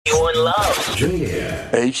You're in love. J-Air.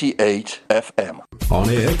 88 FM. On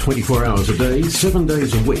air 24 hours a day, 7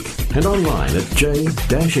 days a week. And online at j-air.com.au.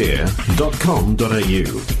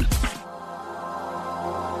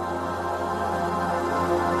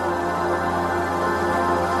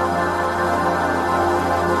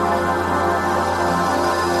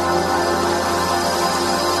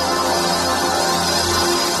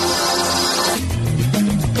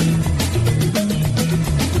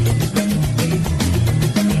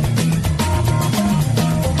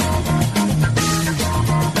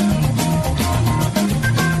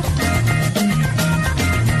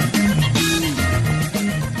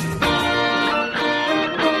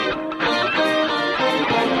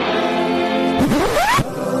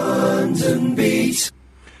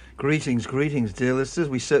 Greetings, dear listeners.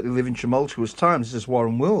 We certainly live in tumultuous times. This is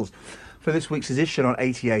Warren Wills for this week's edition on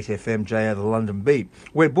 88 FM JR, the London Beat.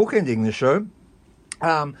 We're bookending the show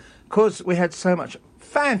because we had so much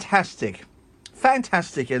fantastic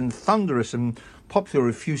and thunderous and popular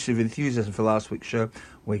effusive enthusiasm for last week's show.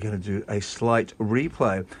 We're going to do a slight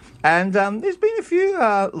replay. And there's been a few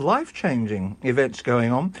life-changing events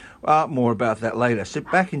going on. More about that later. Sit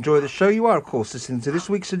back, enjoy the show. You are, of course, listening to this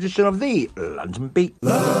week's edition of the London Beat.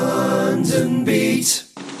 London Beat.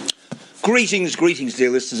 Greetings, dear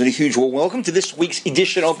listeners, and a huge warm welcome to this week's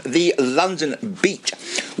edition of the London Beat.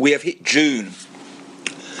 We have hit June,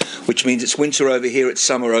 which means it's winter over here, it's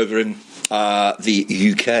summer over in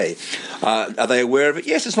the UK. Are they aware of it?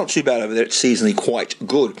 Yes, it's not too bad over there. It's seasonally quite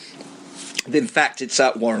good. In fact, it's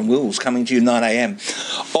Warren Wills coming to you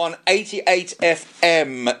 9am on 88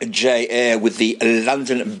 FM JR with the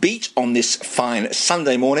London Beat on this fine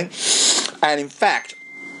Sunday morning. And in fact,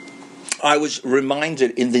 I was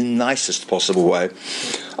reminded in the nicest possible way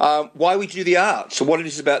why we do the arts, and what it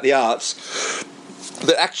is about the arts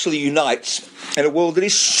that actually unites in a world that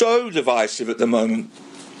is so divisive at the moment.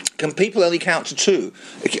 Can people only count to two?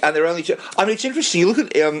 And they're only two. I mean, it's interesting. You look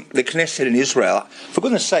at the Knesset in Israel. For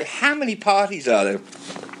goodness' sake, how many parties are there?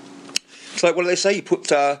 It's like, what do they say? You put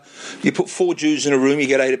 4 Jews in a room, you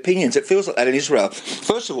get 8 opinions. It feels like that in Israel.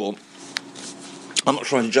 First of all, I'm not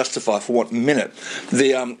trying to justify for 1 minute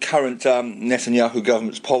the current Netanyahu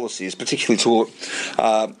government's policies, particularly toward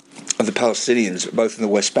the Palestinians, both in the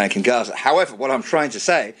West Bank and Gaza. However, what I'm trying to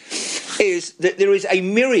say is that there is a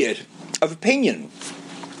myriad of opinion.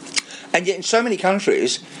 And yet in so many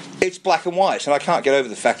countries, it's black and white. And I can't get over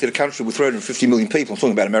the fact that a country with 350 million people, I'm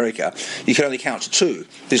talking about America, you can only count to 2.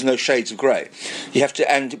 There's no shades of grey. You have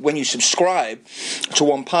to, and when you subscribe to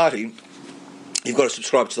one party, you've got to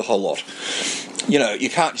subscribe to the whole lot. You know, you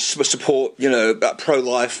can't support,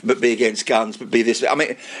 pro-life, but be against guns, but be this. I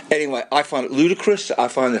mean, anyway, I find it ludicrous. I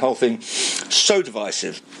find the whole thing so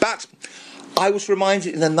divisive. But I was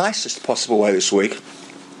reminded in the nicest possible way this week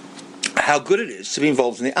how good it is to be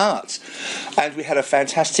involved in the arts. And we had a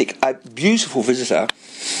fantastic, beautiful visitor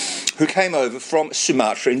who came over from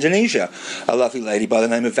Sumatra, Indonesia, a lovely lady by the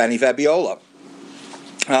name of Vanni Vabiola.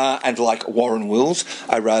 And like Warren Wills,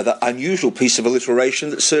 a rather unusual piece of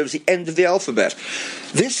alliteration that serves the end of the alphabet.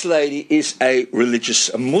 This lady is a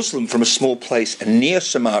religious Muslim from a small place near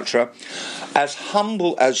Sumatra, as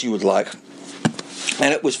humble as you would like.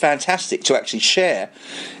 And it was fantastic to actually share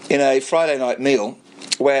in a Friday night meal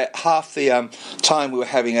where half the time we were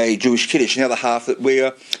having a Jewish Kiddush, and the other half that we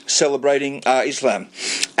were celebrating Islam.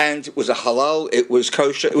 And it was a halal, it was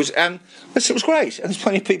kosher, it was great. And there's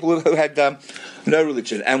plenty of people who had no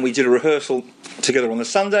religion. And we did a rehearsal together on the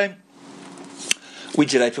Sunday. We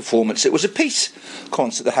did a performance. It was a peace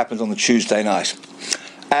concert that happened on the Tuesday night.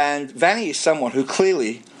 And Vanni is someone who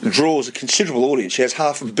clearly draws a considerable audience. She has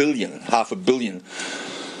half a billion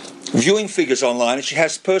viewing figures online, and she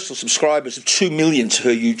has personal subscribers of 2 million to her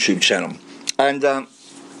YouTube channel. And a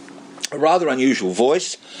rather unusual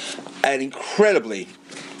voice, an incredibly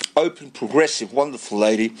open, progressive, wonderful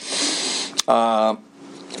lady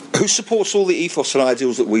who supports all the ethos and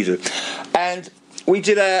ideals that we do. And we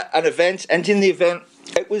did an event, and in the event,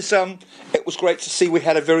 it was great to see we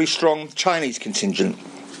had a very strong Chinese contingent.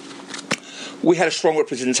 We had a strong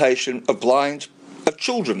representation of blind, of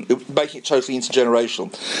children, making it totally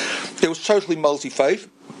intergenerational. It was totally multi-faith.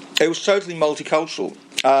 It was totally multicultural,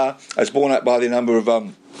 as borne out by the number of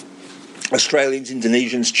Australians,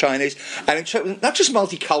 Indonesians, Chinese, and not just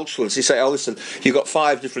multicultural, as you say, oh, listen, you've got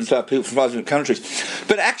 5 different people from 5 different countries,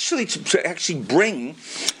 but actually to actually bring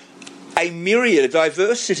a myriad, a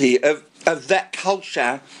diversity of that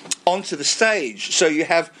culture onto the stage. So you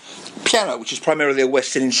have piano, which is primarily a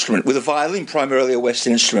Western instrument, with a violin, primarily a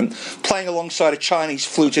Western instrument, playing alongside a Chinese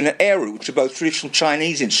flute and an eru, which are both traditional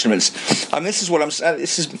Chinese instruments. I mean, this is what I'm saying.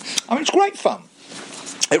 It's great fun.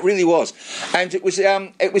 It really was, and it was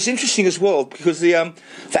interesting as well because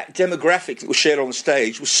that demographic that was shared on the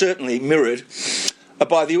stage was certainly mirrored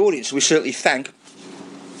by the audience. We certainly thank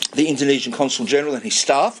the Indonesian Consul General and his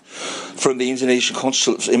staff from the Indonesian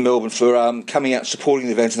Consulate in Melbourne for coming out and supporting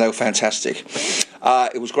the event, and they were fantastic.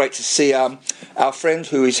 It was great to see our friend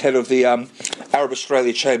who is head of the Arab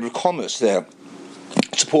Australia Chamber of Commerce there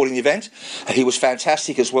supporting the event. He was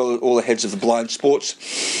fantastic, as well as all the heads of the Blind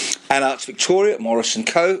Sports and Arts Victoria, Morris &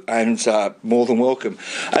 Co, and more than welcome,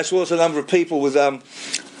 as well as a number of people with a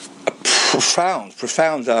profound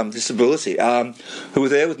disability who were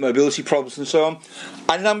there with mobility problems and so on.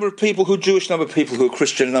 A number of people who are Jewish, a number of people who are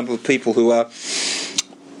Christian, a number of people who are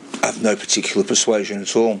of no particular persuasion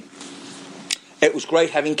at all. It was great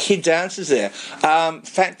having kid dancers there.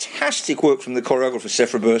 Fantastic work from the choreographer,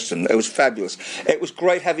 Sephra Burston. It was fabulous. It was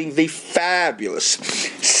great having the fabulous,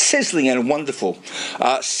 sizzling and wonderful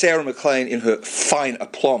Sarah McLean in her fine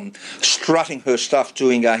aplomb, strutting her stuff,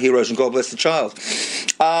 doing Heroes and God Bless the Child.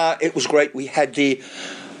 It was great. We had the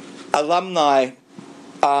alumni,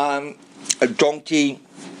 donkey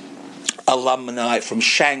alumni from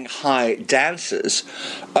Shanghai dancers,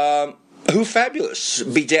 who were fabulous,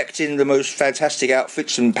 bedecked in the most fantastic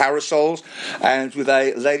outfits and parasols, and with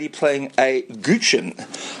a lady playing a guqin,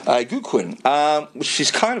 which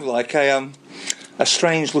is kind of like a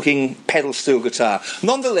strange-looking pedal steel guitar.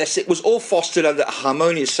 Nonetheless, it was all fostered under a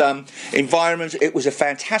harmonious environment. It was a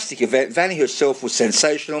fantastic event. Vanny herself was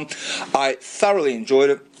sensational. I thoroughly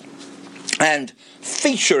enjoyed it. And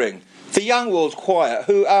featuring the Young World Choir,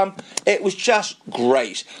 who, it was just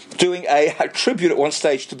great, doing a tribute at one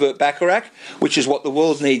stage to Burt Bacharach, which is what the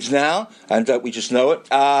world needs now, and we just know it.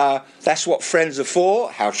 That's what friends are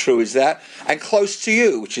for, how true is that? And Close to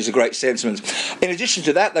You, which is a great sentiment. In addition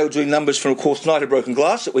to that, they were doing numbers from, of course, Night of Broken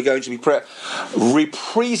Glass, that we're going to be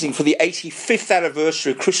reprising for the 85th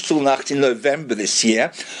anniversary of Kristallnacht in November this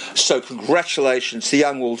year. So congratulations to the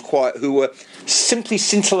Young World Choir, who were simply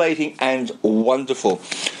scintillating and wonderful.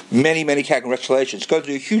 Many congratulations. Got to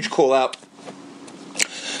do a huge call out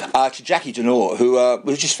to Jackie Denor, who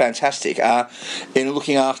was just fantastic in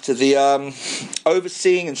looking after the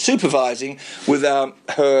overseeing and supervising with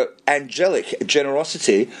her angelic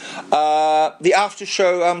generosity the after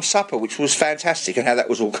show supper, which was fantastic, and how that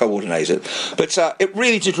was all coordinated. But it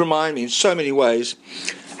really did remind me in so many ways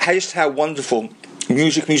just how wonderful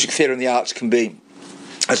music theatre and the arts can be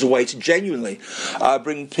as a way to genuinely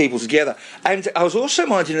bring people together. And I was also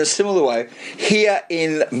minded in a similar way here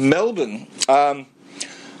in Melbourne.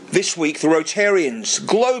 This week, the Rotarians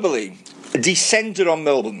globally descended on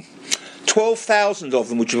Melbourne. 12,000 of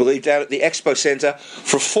them, would you believe, down at the Expo Centre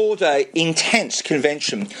for a 4-day intense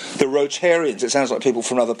convention. The Rotarians, it sounds like people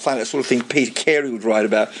from another planet, sort of thing Peter Carey would write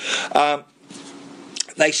about.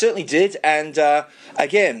 They certainly did, and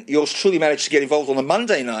again, yours truly managed to get involved on the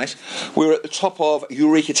Monday night. We were at the top of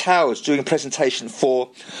Eureka Towers doing a presentation for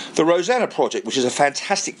the Rosanna Project, which is a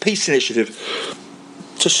fantastic peace initiative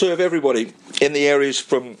to serve everybody in the areas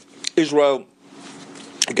from Israel,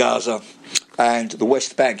 Gaza, and the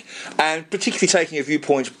West Bank, and particularly taking a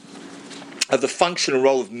viewpoint of the function and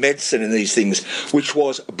role of medicine in these things, which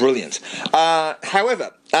was brilliant.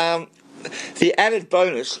 However, the added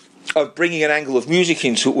bonus of bringing an angle of music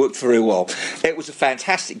into it worked very well. It was a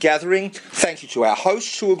fantastic gathering. Thank you to our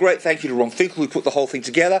hosts, who were great. Thank you to Ron Finkel, who put the whole thing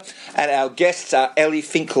together, and our guests are Ellie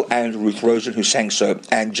Finkel and Ruth Rosen, who sang so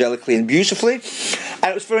angelically and beautifully.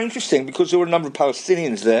 And it was very interesting because there were a number of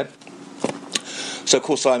Palestinians there. So, of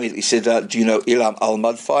course, I immediately said, do you know Ilham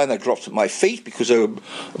Al-Madfai? And they dropped at my feet because they were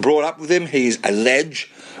brought up with him. He's a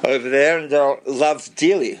ledge over there and loved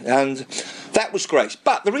dearly. And that was great.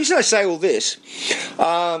 But the reason I say all this,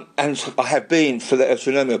 and I have been, for those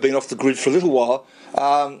who know me, I've been off the grid for a little while,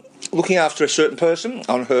 looking after a certain person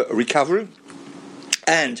on her recovery.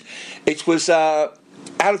 And it was out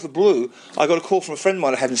of the blue, I got a call from a friend of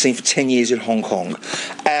mine I hadn't seen for 10 years in Hong Kong.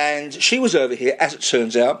 And she was over here, as it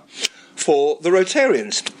turns out, for the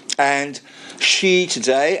Rotarians. And she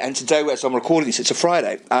today as I'm recording this, it's a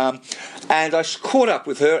Friday, and I caught up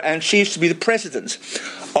with her, and she used to be the president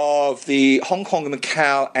of the Hong Kong,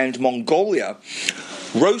 Macau and Mongolia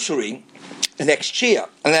Rotary next year.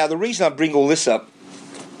 And now the reason I bring all this up,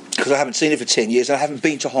 because I haven't seen it for 10 years, and I haven't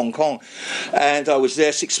been to Hong Kong. And I was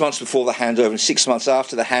there 6 months before the handover and 6 months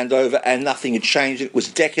after the handover, and nothing had changed. It was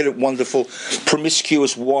decadent, wonderful,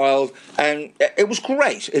 promiscuous, wild, and it was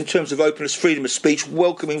great in terms of openness, freedom of speech,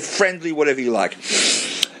 welcoming, friendly, whatever you like.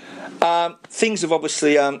 Things have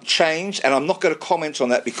obviously changed, and I'm not going to comment on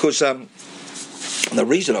that because... the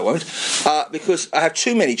reason I won't, because I have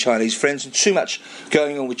too many Chinese friends and too much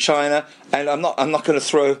going on with China, and I'm not going to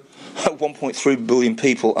throw 1.3 billion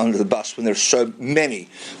people under the bus when there are so many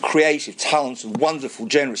creative, talented, wonderful,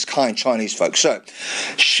 generous, kind Chinese folks. So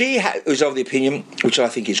she was of the opinion, which I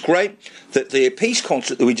think is great, that the peace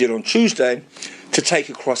concert that we did on Tuesday to take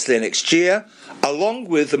across there next year, along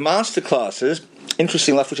with the masterclasses,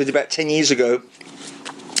 interesting enough, which I did about 10 years ago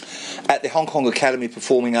at the Hong Kong Academy of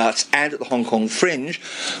Performing Arts and at the Hong Kong Fringe,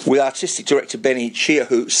 with artistic director Benny Chia,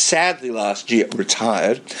 who sadly last year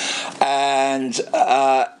retired. And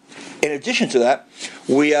in addition to that,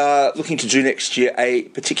 we are looking to do next year a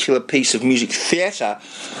particular piece of music theatre,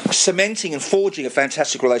 cementing and forging a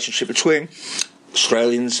fantastic relationship between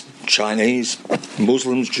Australians, Chinese,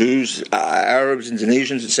 Muslims, Jews, Arabs,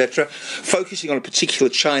 Indonesians, etc., focusing on a particular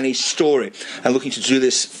Chinese story and looking to do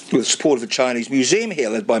this with the support of the Chinese Museum here,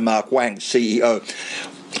 led by Mark Wang, CEO.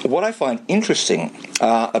 What I find interesting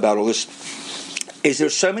about all this is there are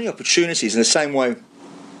so many opportunities in the same way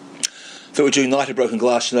that we're doing Night of Broken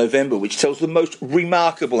Glass in November, which tells the most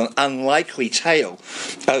remarkable and unlikely tale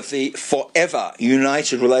of the forever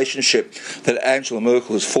united relationship that Angela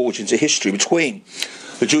Merkel has forged into history between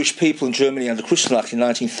the Jewish people in Germany under Kristallnacht in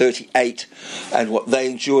 1938 and what they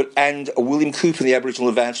endured, and William Cooper and the Aboriginal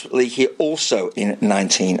Advancement League here also in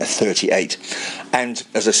 1938. And,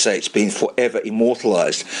 as I say, it's been forever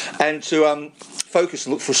immortalised. And to focus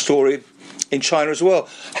and look for a story in China as well.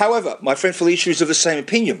 However, my friend Felicia is of the same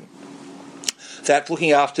opinion, that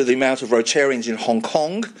looking after the amount of Rotarians in Hong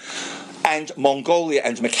Kong and Mongolia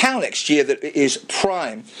and Macau next year, that it is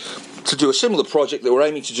prime to do a similar project that we're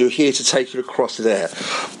aiming to do here to take it across there.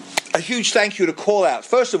 A huge thank you to call out,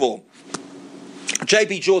 first of all,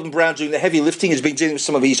 JB Jordan Brown, doing the heavy lifting, has been dealing with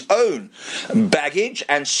some of his own baggage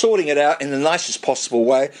and sorting it out in the nicest possible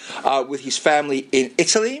way with his family in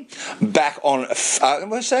Italy, back on,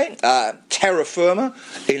 terra firma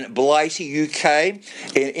in Blighty, UK,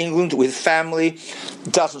 in England with family.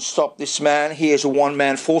 Doesn't stop this man. He is a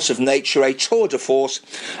one-man force of nature, a tour de force,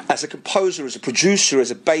 as a composer, as a producer,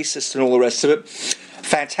 as a bassist, and all the rest of it.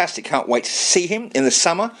 Fantastic, can't wait to see him in the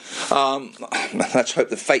summer. Let's hope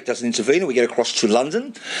the fate doesn't intervene and we get across to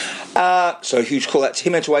London. So a huge call out to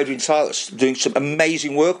him and to Adrian Silas, doing some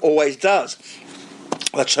amazing work, always does.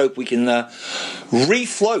 Let's hope we can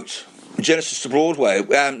refloat Genesis to Broadway.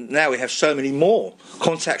 Now we have so many more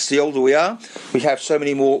contacts the older we are. We have so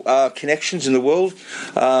many more connections in the world,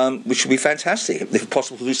 which will be fantastic if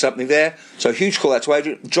possible to do something there. So a huge call out to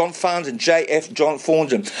Adrian. John Farndon, JF John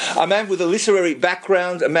Farndon, a man with a literary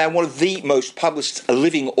background, a man, one of the most published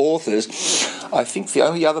living authors. I think the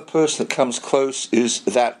only other person that comes close is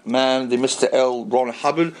that man, the Mr. L. Ron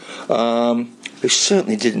Hubbard, who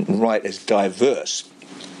certainly didn't write as diverse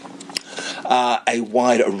a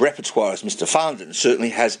wide repertoire as Mr. Farndon certainly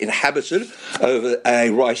has inhabited over a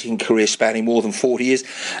writing career spanning more than 40 years.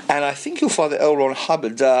 And I think you'll find that L. Ron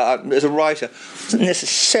Hubbard, as a writer, wasn't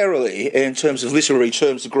necessarily, in terms of literary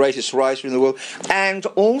terms, the greatest writer in the world, and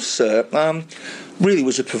also really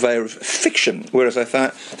was a purveyor of fiction, whereas I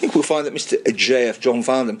think we'll find that Mr. J.F. John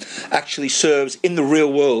Farndon actually serves in the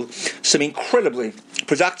real world some incredibly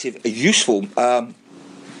productive, useful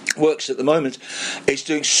works at the moment. Is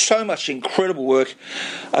doing so much incredible work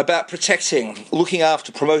about protecting, looking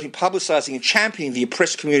after, promoting, publicising and championing the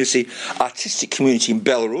oppressed community, artistic community in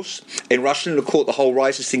Belarus, in Russia, and of course the whole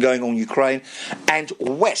writers thing going on in Ukraine, and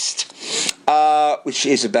West, which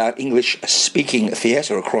is about English-speaking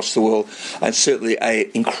theatre across the world, and certainly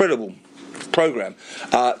an incredible programme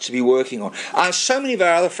to be working on. So many of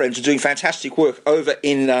our other friends are doing fantastic work over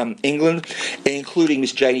in England, including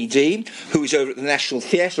Miss Janie Dean, who is over at the National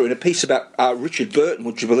Theatre in a piece about Richard Burton,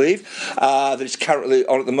 would you believe, that is currently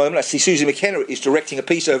on at the moment. I see Susie McKenna is directing a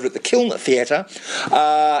piece over at the Kilner Theatre.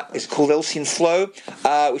 It's called Elsian Flow,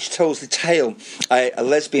 which tells the tale, a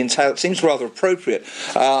lesbian tale. It seems rather appropriate.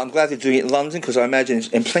 I'm glad they're doing it in London, because I imagine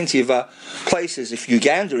in plenty of places, if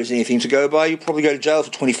Uganda is anything to go by, you probably go to jail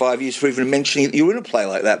for 25 years for even mentioning that you were in a play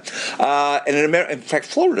like that. And in fact,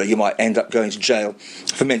 Florida, you might end up going to jail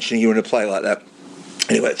for mentioning you were in a play like that.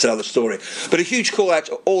 Anyway, it's another story. But a huge call out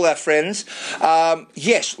to all our friends.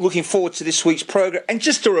 Yes, looking forward to this week's programme. And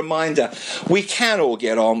just a reminder, we can all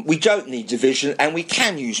get on. We don't need division, and we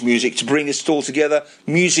can use music to bring us all together,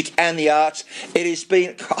 music and the arts. It has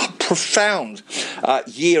been a profound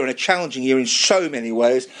year and a challenging year in so many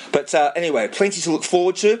ways. But anyway, plenty to look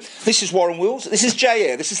forward to. This is Warren Wills. This is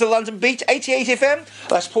J-Air. This is the London Beat, 88 FM.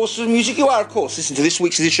 That's Positive Music. You are, of course, listening to this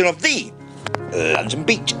week's edition of the London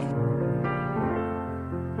Beat.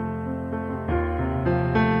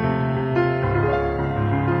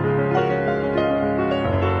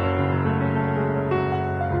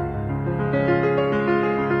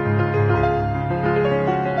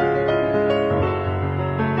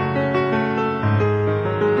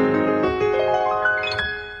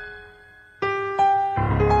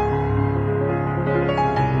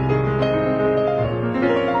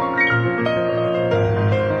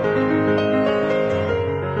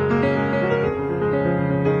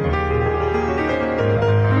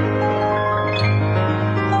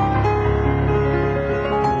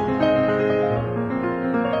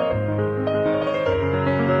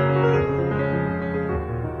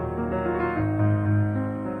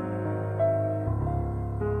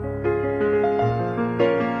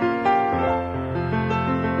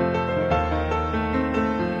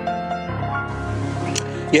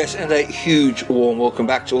 Yes, and a huge warm welcome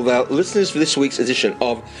back to all our listeners for this week's edition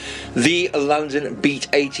of the London Beat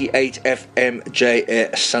 88 FM J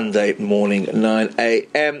Air Sunday morning, 9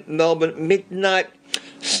 a.m. Melbourne midnight,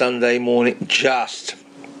 Sunday morning, just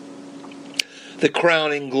the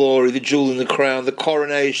crowning glory, the jewel in the crown, the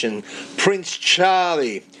coronation, Prince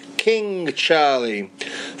Charlie, King Charlie,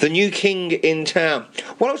 the new king in town.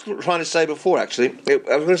 What I was trying to say before, actually, I was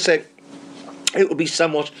going to say it would be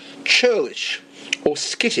somewhat churlish or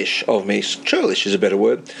skittish of me. Churlish is a better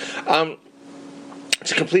word. To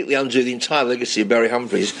completely undo the entire legacy of Barry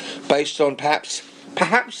Humphries based on perhaps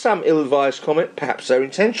some ill-advised comment, perhaps they're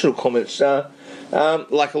intentional comments, like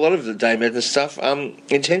a lot of the Dame Edna stuff,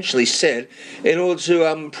 intentionally said in order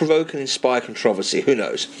to provoke and inspire controversy. Who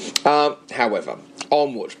knows? However,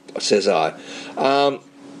 onward, says I.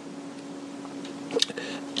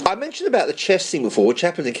 I mentioned about the chess thing before, which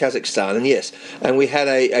happened in Kazakhstan, and yes, and we had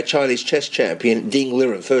a Chinese chess champion, Ding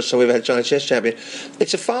Liren, first time we've had a Chinese chess champion.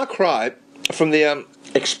 It's a far cry from the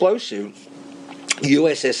explosive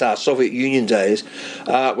USSR, Soviet Union days,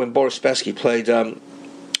 when Boris Spassky played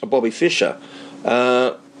Bobby Fischer.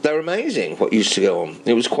 They were amazing, what used to go on.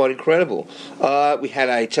 It was quite incredible. We had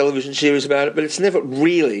a television series about it, but it's never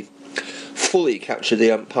really fully captured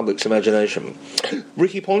the public's imagination.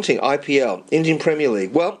 Ricky Ponting, IPL, Indian Premier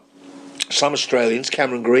League. Well, some Australians,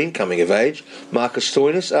 Cameron Green coming of age, Marcus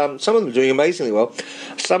Stoinis, some of them doing amazingly well.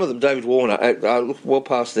 Some of them, David Warner, well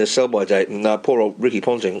past their sell-by date, and poor old Ricky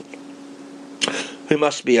Ponting, who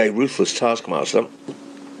must be a ruthless taskmaster,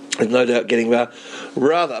 is no doubt getting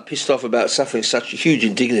rather pissed off about suffering such a huge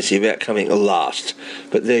indignity about coming last.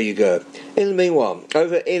 But there you go. In the meanwhile,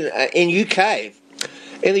 over in UK,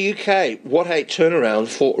 in the UK, what a turnaround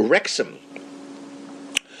for Wrexham.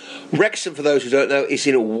 Wrexham, for those who don't know, is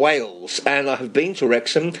in Wales, and I have been to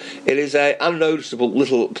Wrexham. It is an unnoticeable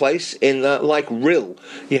little place in like Rhyl.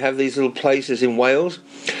 You have these little places in Wales,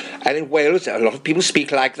 and in Wales a lot of people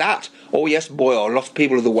speak like that. Oh yes, boy, a lot of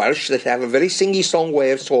people of the Welsh, they have a very singy-song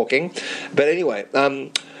way of talking. But anyway,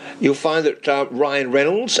 you'll find that Ryan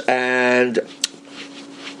Reynolds and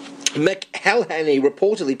McElhenney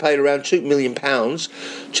reportedly paid around £2 million,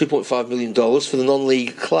 $2.5 million for the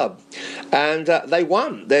non-league club. And they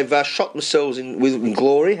won. They've shot themselves in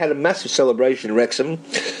glory, had a massive celebration in Wrexham.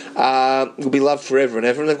 Will be loved forever and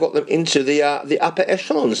ever, and they've got them into the upper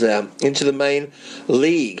echelons now, into the main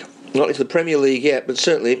league. Not into the Premier League yet, but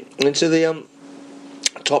certainly into the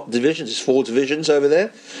top divisions. There's 4 divisions over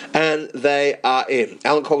there, and they are in.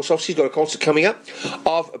 Alan Kogosowski's got a concert coming up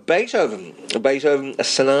of Beethoven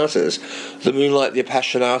sonatas, the Moonlight, the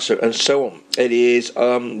Appassionata, and so on. It is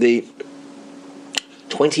the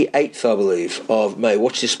 28th, I believe, of May.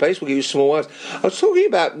 Watch this space, we'll give you some more words. I was talking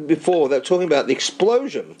about before, they were talking about the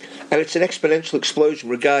explosion, and it's an exponential explosion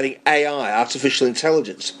regarding AI, artificial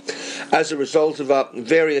intelligence, as a result of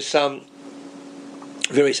various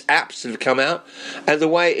apps that have come out, and the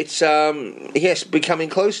way it's becoming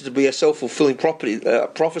closer to be a self-fulfilling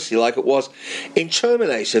prophecy, like it was in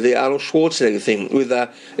Terminator, the Arnold Schwarzenegger thing with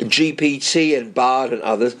GPT and Bard and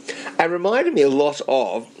others, and reminded me a lot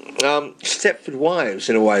of Stepford Wives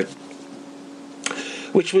in a way,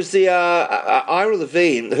 which was the Ira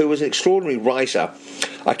Levine, who was an extraordinary writer.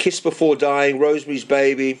 I Kissed Before Dying, Rosemary's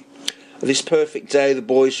Baby, This Perfect Day, The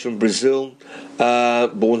Boys from Brazil,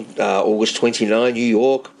 born August 29, New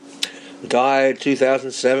York, died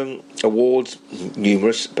 2007, awards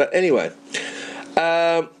numerous. But anyway,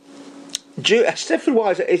 Stepford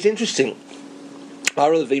Wives, it's interesting.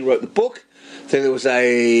 Ira Levine wrote the book, then there was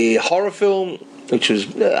a horror film, which was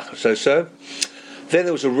so-so. Then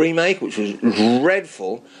there was a remake, which was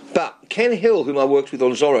dreadful, but Ken Hill, whom I worked with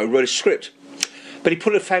on Zorro, wrote a script. But he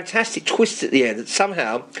put a fantastic twist at the end that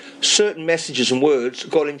somehow certain messages and words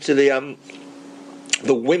got into the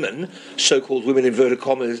women, so-called women inverted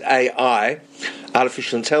commas, AI,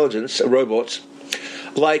 artificial intelligence, robots,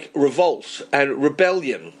 like revolt and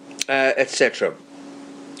rebellion, etc.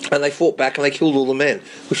 And they fought back and they killed all the men,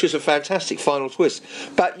 which was a fantastic final twist.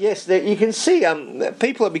 But yes, you can see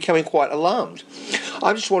people are becoming quite alarmed.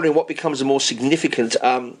 I'm just wondering what becomes a more significant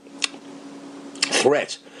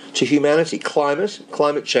threat to humanity,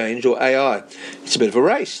 climate change, or AI. It's a bit of a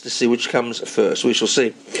race to see which comes first. We shall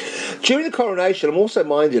see. During the coronation, I'm also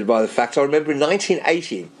minded by the fact I remember in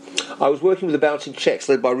 1980, I was working with the Bouncing Checks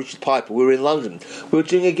led by Richard Piper. We were in London. We were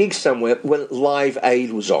doing a gig somewhere when Live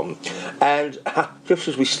Aid was on. And just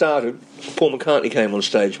as we started, Paul McCartney came on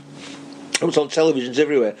stage. It was on televisions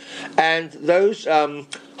everywhere. And those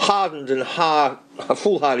hardened and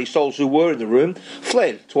foolhardy souls who were in the room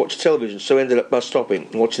fled to watch television, so ended up stopping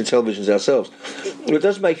and watching televisions ourselves. It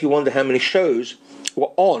does make you wonder how many shows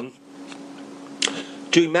were on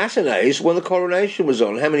do matinees when the coronation was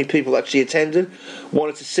on. How many people actually attended,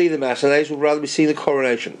 wanted to see the matinees, would rather be seeing the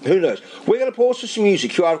coronation? Who knows? We're going to pause for some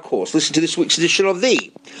music. You are, of course, listen to this week's edition of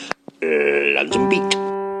the London Beat.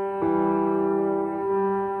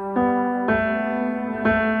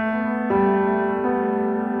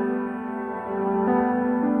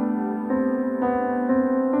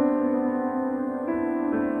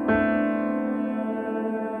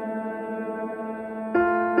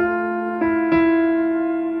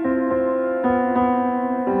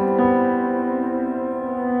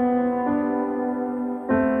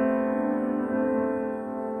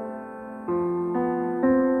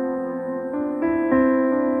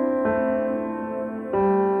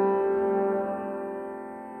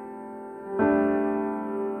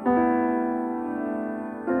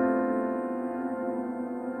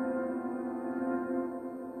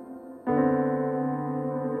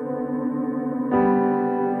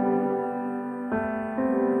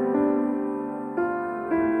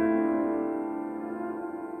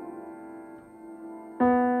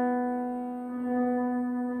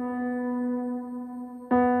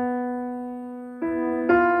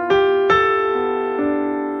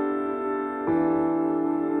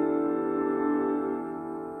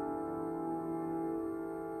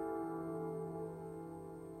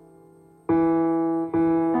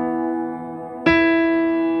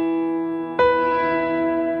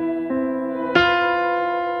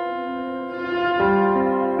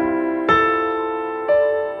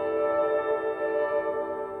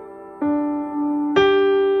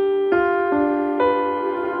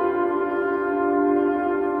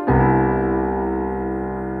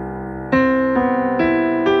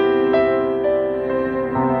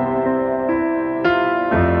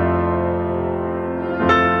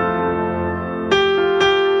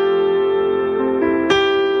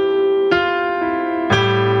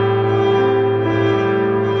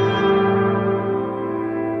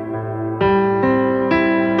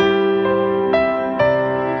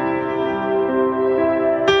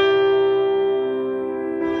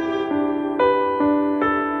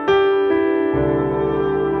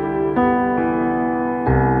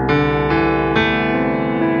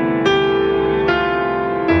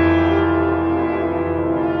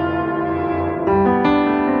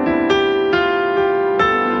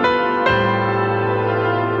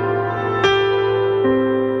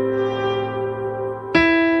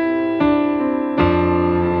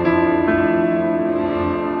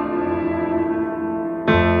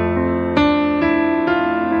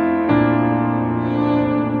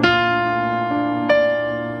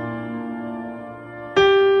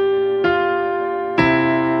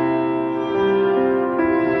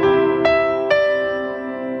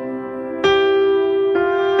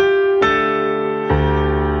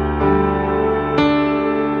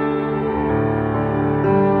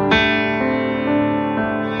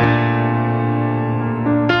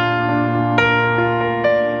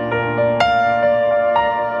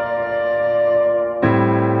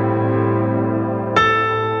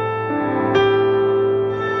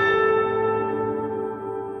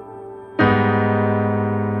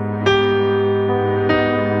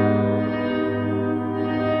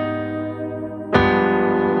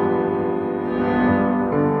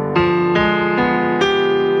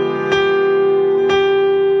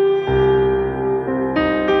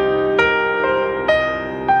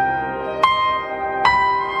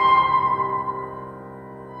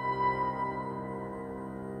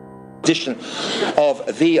 Edition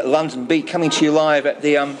of the London Beat, coming to you live at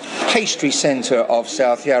the Pastry Centre of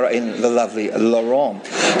South Yarra in the lovely Laurent.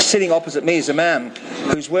 Sitting opposite me is a man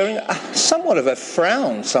who's wearing somewhat of a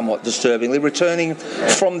frown, somewhat disturbingly, returning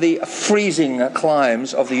from the freezing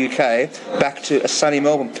climes of the UK back to sunny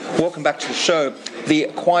Melbourne. Welcome back to the show,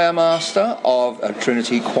 the choir master of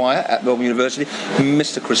Trinity Choir at Melbourne University,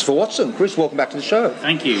 Mr. Christopher Watson. Chris, welcome back to the show.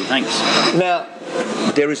 Thank you, thanks. Now,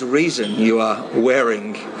 there is a reason you are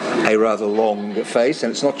wearing a rather long face,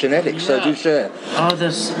 and it's not genetic, so do share.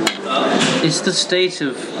 It's the state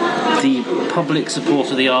of the public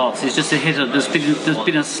support of the arts. It's just a hit. There's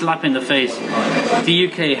been a slap in the face.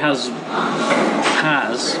 The UK has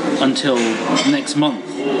until next month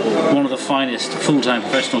one of the finest full-time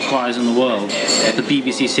professional choirs in the world, the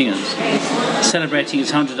BBC Singers, celebrating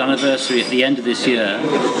its 100th anniversary at the end of this year,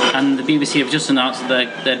 and the BBC have just announced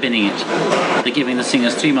that they're binning it. They're giving the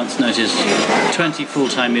singers 3 months' notice, 20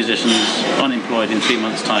 full-time musicians unemployed in 3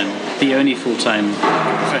 months' time, the only full-time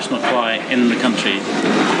professional choir in the country.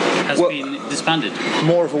 has been disbanded.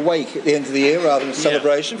 More of a wake at the end of the year rather than a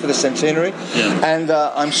celebration for the centenary. Yeah. And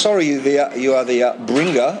I'm sorry you are the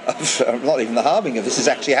bringer of, not even the harbinger, this is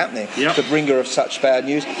actually happening, the bringer of such bad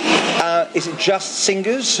news. Is it just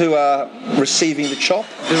singers who are receiving the chop?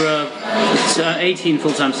 There are 18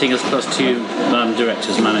 full-time singers plus 2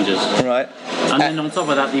 directors, managers. Right. And then on top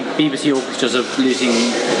of that, the BBC orchestras are losing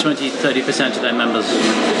 20-30% of their members.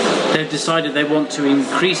 They've decided they want to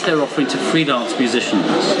increase their offering to freelance musicians.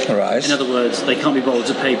 Right. In other words, they can't be bothered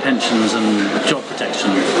to pay pensions and job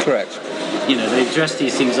protection. Correct. You know, they dress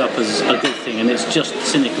these things up as a good thing, and it's just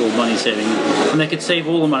cynical money saving. And they could save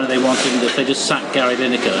all the money they wanted if they just sacked Gary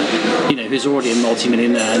Lineker, you know, who's already a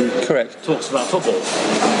multi-millionaire and correct. Talks about football.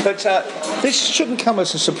 But this shouldn't come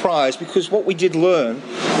as a surprise, because what we did learn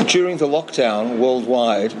during the lockdown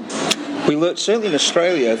worldwide, we learnt, certainly in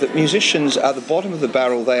Australia, that musicians are the bottom of the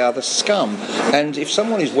barrel, they are the scum. And if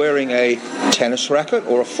someone is wearing a tennis racket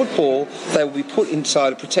or a football, they will be put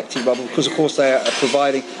inside a protective bubble because, of course, they are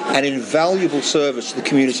providing an invaluable service to the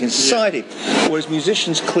community and society, whereas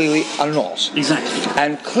musicians clearly are not. Exactly.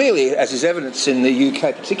 And clearly, as is evidenced in the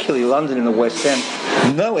UK, particularly London and the West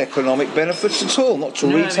End, no economic benefits at all, not to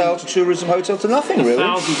retail, to tourism, hotel, to nothing, really.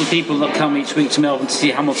 Thousands of people that come each week to Melbourne to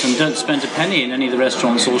see Hamilton don't spend a penny in any of the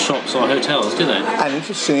restaurants or shops or hotels, do they? And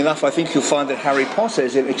interestingly enough, I think you'll find that Harry Potter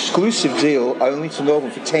is an exclusive deal only to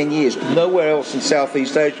Melbourne for 10 years. Nowhere else in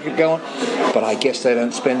Southeast Asia could go on. But I guess they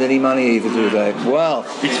don't spend any money either, do they? Well,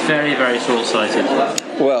 it's very, very short-sighted.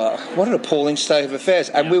 Well, what an appalling state of affairs.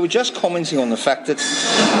 And we were just commenting on the fact that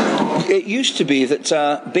it used to be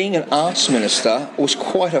that being an arts minister was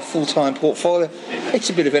quite a full-time portfolio. It's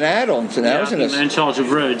a bit of an add-on to now, isn't it? They're in charge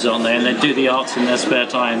of roads, aren't they? And they do the arts in their spare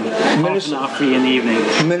time, half an hour free in the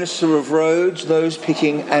evening. Minister of Roads, those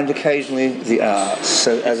picking, and occasionally the arts.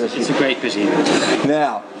 So it's a great pity.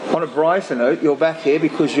 Now, on a brighter note, you're back here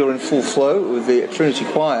because you're in full flow with the Trinity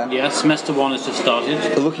Choir. Yes, semester 1 has just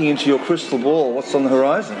started. Looking into your crystal ball, what's on the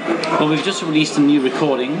horizon? Well, we've just released a new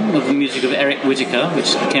recording of the music of Eric Whittaker,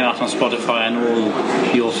 which came out on Spotify and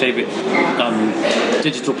all your favourite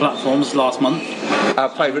digital platforms last month. Our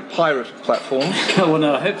favourite pirate platforms. Well,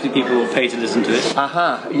 no, hopefully people will pay to listen to it.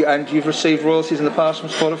 Aha. And you've received royalties in the past from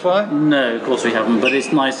Spotify? No, of course we haven't, but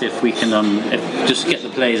it's nice if we can just get the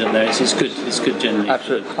plays up there. It's good generally.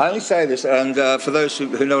 Absolutely. I only say this, and for those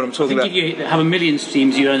who know what I'm talking about... If you have 1 million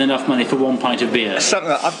streams, you earn enough money for 1 pint of beer. Something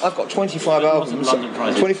like I've got 25 albums.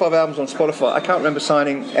 25 albums on Spotify. I can't remember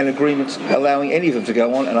signing an agreement allowing any of them to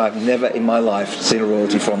go on, and I've never in my life seen a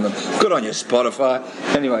royalty from them. Good on you, Spotify.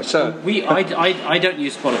 Anyway, so... I don't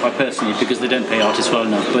use Spotify personally because they don't pay artists well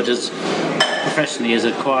enough, but as professionally as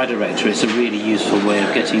a choir director, it's a really useful way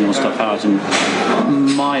of getting your stuff out. And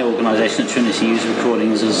my organisation at Trinity uses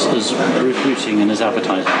recordings as recruiting and as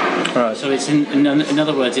advertising. Right. So it's in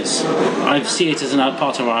other words, I see it as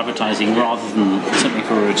part of our advertising rather than something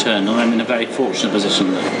for a return. And I'm in a very fortunate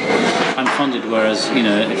position that I'm funded, whereas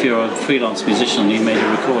if you're a freelance musician and you made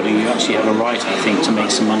a recording, you actually have a right, I think, to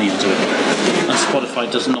make some money out of it. And Spotify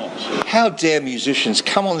does not. How dare musicians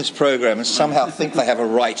come on this programme and somehow think they have a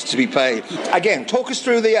right to be paid? Again, talk us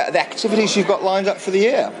through the activities you've got lined up for the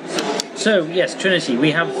year. So, yes, Trinity,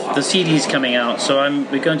 we have the CDs coming out, so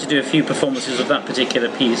we're going to do a few performances of that particular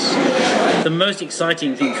piece. The most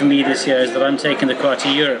exciting thing for me this year is that I'm taking the choir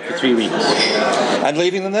to Europe for 3 weeks. And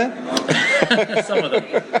leaving them there? Some of them.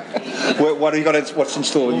 What have you got? What's in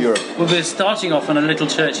store in Europe? Well, we're starting off in a little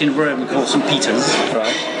church in Rome called St. Peter's.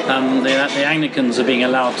 Right. The Anglicans are being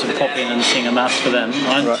allowed to pop in and sing a mass for them.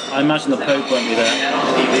 I imagine the Pope won't be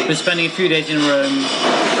there. We're spending a few days in Rome,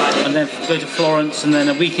 and then go to Florence, and then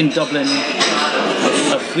a week in Dublin,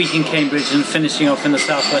 a week in Cambridge, and finishing off in the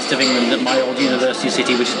southwest of England at my old university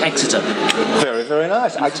city, which is Exeter. Very, very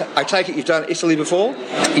nice. I take it you've done Italy before?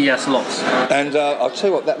 Yes, lots. And I'll tell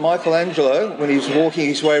you what, that Michelangelo, when he was walking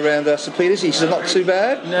his way around St. Peter's, he said not too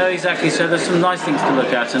bad? No, exactly. So there's some nice things to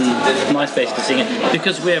look at and nice places to sing it.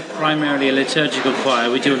 Because we're primarily a liturgical choir,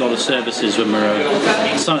 we do a lot of services when we're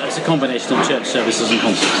it's a combination of church services and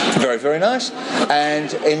concerts. Very, very nice.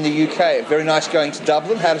 And in the UK, very nice going to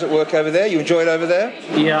Dublin. How does it work over there? You enjoy it over there?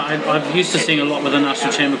 Yeah, I've used to sing a lot with the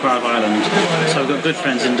National Chamber Choir of Ireland, so I've got good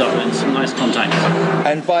friends in Dublin, some nice contacts.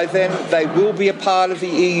 And by then, they will be a part of the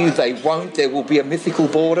EU, they won't, there will be a mythical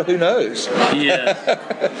border, who knows? Yeah,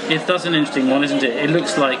 that's an interesting one, isn't it? It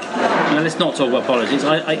looks like, let's not talk about politics.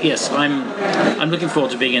 Yes, I'm looking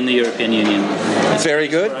forward to being in the European Union. Very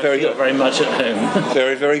good, very good. Very much at home.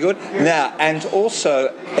 Very, very good. Now, and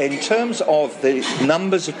also, in terms of the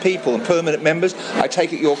numbers of people and permanent members, I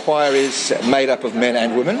take it your choir is made up of men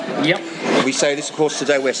and women. Yep. We say this, of course,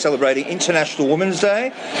 today we're celebrating International Women's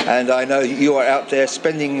Day, and I know you are out there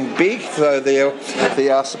spending big. So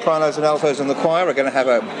the sopranos and altos in the choir are going to have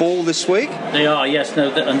a ball this week. They are, yes. No,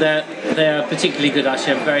 and they're particularly good.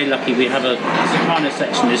 Actually, I'm very lucky. We have a soprano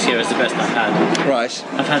section this year. Is the best I've had. Right.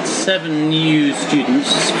 I've had 7 new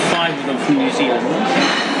students, 5 of them from New Zealand.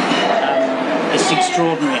 It's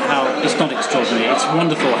extraordinary it's not extraordinary, it's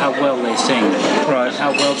wonderful how well they sing, right?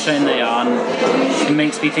 How well trained they are, and it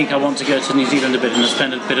makes me think I want to go to New Zealand a bit and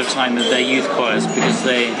spend a bit of time with their youth choirs, because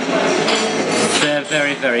they're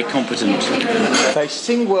very, very competent. They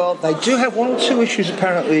sing well. They do have 1 or 2 issues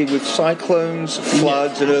apparently with cyclones,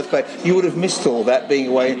 floods, and earthquakes. You would have missed all that being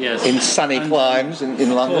away in sunny climes in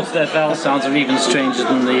London. Of course, their vowel sounds are even stranger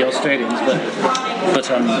than the Australians, but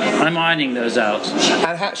I'm ironing those out.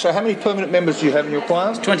 And so how many permanent members do you have in your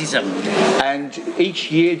choir? 27. And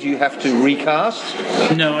each year do you have to recast?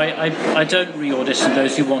 No, I don't re-audition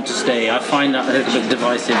those who want to stay. I find that a little bit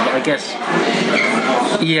divisive. I guess,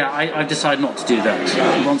 I've decided not to do that.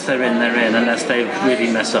 Once they're in, unless they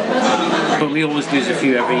really mess up. But we always lose a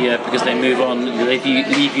few every year because they move on, they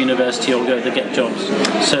leave university or they get jobs.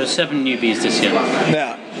 So 7 newbies this year.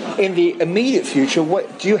 Now, in the immediate future,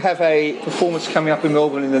 do you have a performance coming up in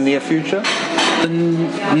Melbourne in the near future?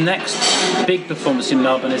 The next big performance in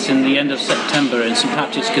Melbourne is in the end of September in St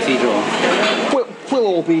Patrick's Cathedral. We'll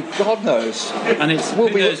all be, God knows. And who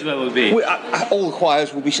knows where we'll be. All the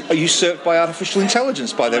choirs will be usurped by artificial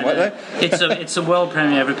intelligence by then, won't they? It's a world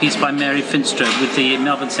premiere of a piece by Mary Finster with the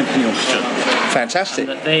Melbourne Symphony Orchestra. Fantastic.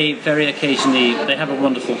 And they very occasionally, they have a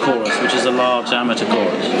wonderful chorus, which is a large amateur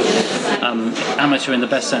chorus. Amateur in the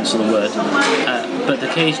best sense of the word. But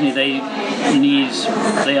occasionally they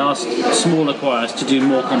ask smaller choirs to do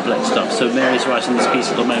more complex stuff. So Mary's writing this piece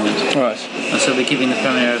at the moment. Right. And so we're giving the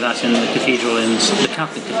premiere of that in the cathedral, the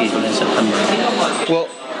Catholic Cathedral in September. Well,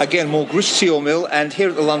 again, more grist to your mill, and here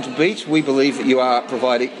at the London Beat, we believe that you are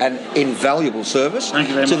providing an invaluable service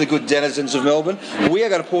to the good denizens of Melbourne. We are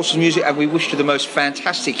going to pause some music, and we wish you the most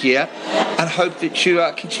fantastic year, and hope that you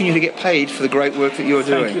continue to get paid for the great work that you're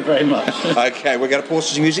doing. Thank you very much. Okay, we're going to pause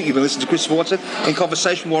some music. You've been listening to Chris Watson in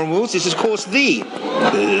conversation with Warren Wills. This is, of course, the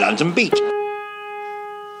London Beat.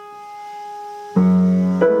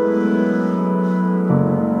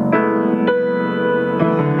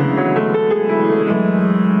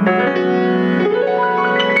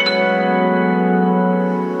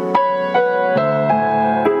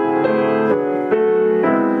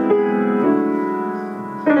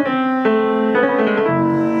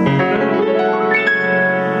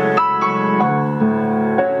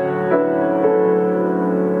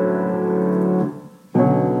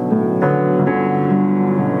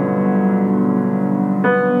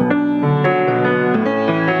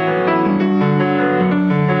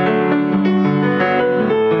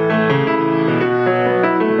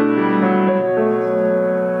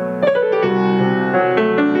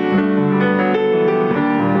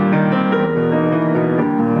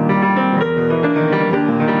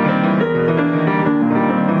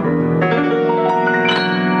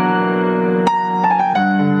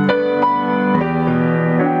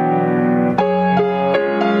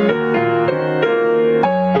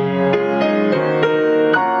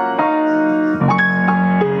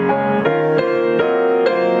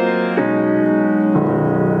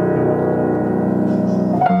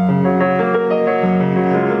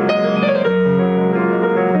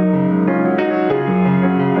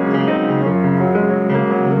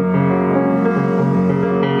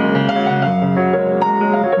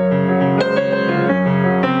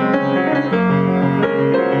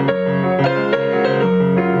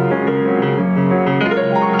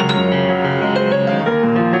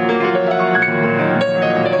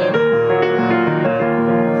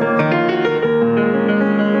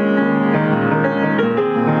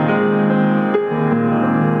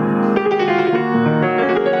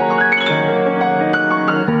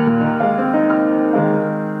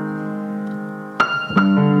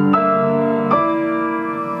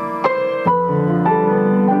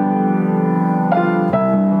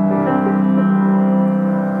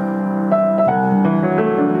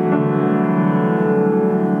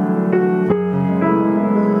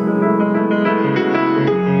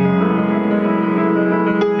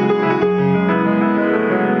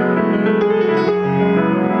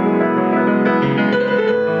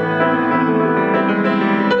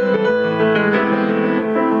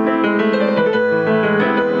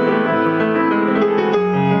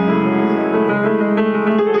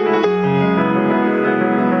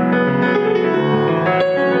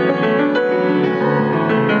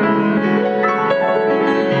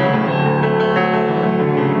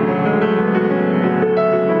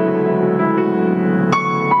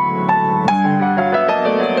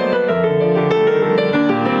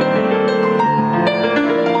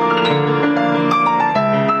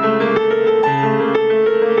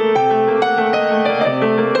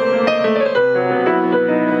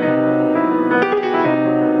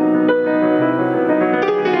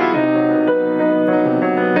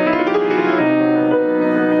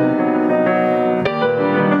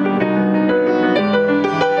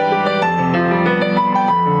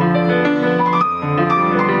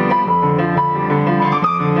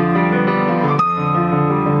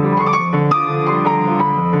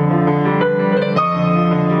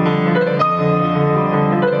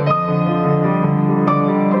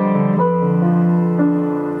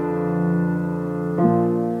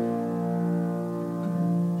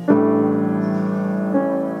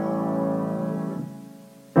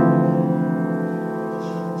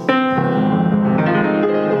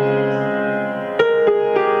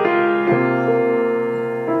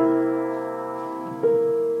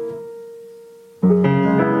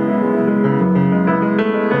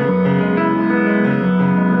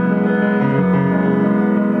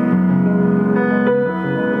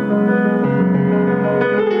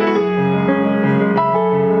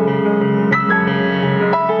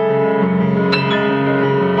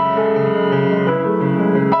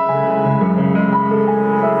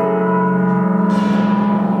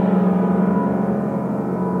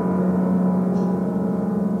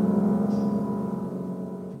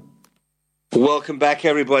 Welcome back,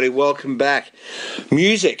 everybody. Welcome back.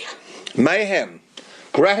 Music, mayhem,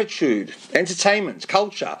 gratitude, entertainment,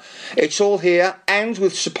 culture. It's all here, and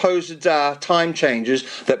with supposed time changes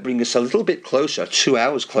that bring us a little bit closer, 2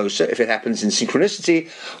 hours closer, if it happens in synchronicity,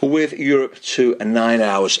 with Europe to 9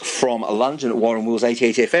 hours from London at Warren Wills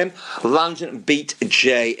 88 FM, London Beat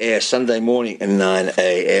J Air, Sunday morning at 9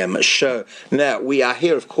 a.m. show. Now, we are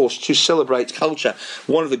here, of course, to celebrate culture.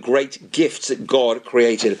 One of the great gifts that God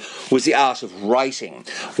created was the art of writing,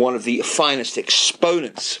 one of the finest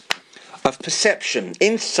exponents of perception,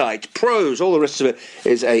 insight, prose, all the rest of it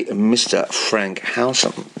is a Mr. Frank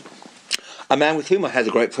Howsam, a man with whom I had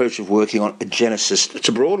the great pleasure of working on Genesis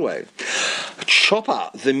to Broadway.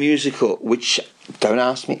 Chopper, the musical, which, don't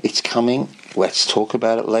ask me, it's coming. Let's talk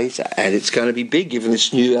about it later. And it's going to be big, given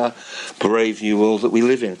this new, brave new world that we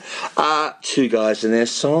live in. Two guys and their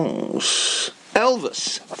songs.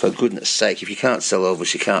 Elvis, for goodness sake, if you can't sell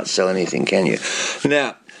Elvis, you can't sell anything, can you?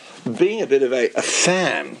 Now, being a bit of a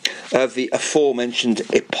fan of the aforementioned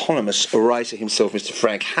eponymous writer himself, Mr.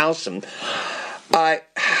 Frank Howsam, I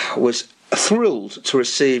was thrilled to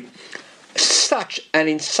receive such an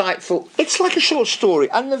insightful, it's like a short story,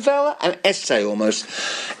 a novella, an essay almost.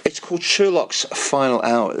 It's called Sherlock's Final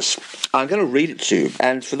Hours. I'm going to read it to you,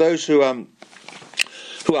 and for those who are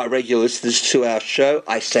regular listeners to our show,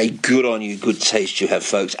 I say good on you, good taste you have,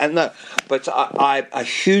 folks. And no, but I'm a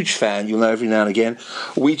huge fan, you'll know every now and again.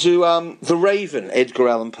 We do The Raven, Edgar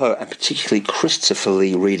Allan Poe, and particularly Christopher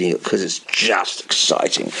Lee reading it, because it's just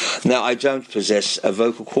exciting. Now, I don't possess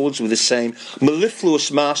vocal cords with the same mellifluous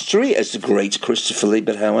mastery as the great Christopher Lee,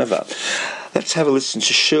 but however, let's have a listen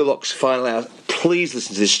to Sherlock's Final Hours. Please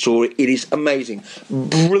listen to this story. It is amazing.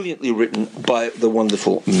 Brilliantly written by the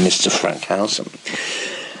wonderful Mr. Frank Howsam.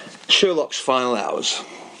 Sherlock's Final Hours.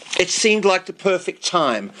 It seemed like the perfect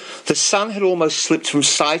time. The sun had almost slipped from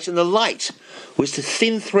sight, and the light was the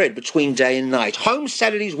thin thread between day and night. Holmes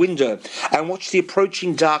sat at his window and watched the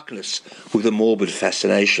approaching darkness with a morbid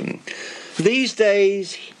fascination. These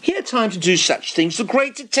days, he had time to do such things. The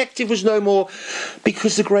great detective was no more,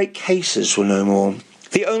 because the great cases were no more.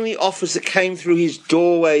 The only offers that came through his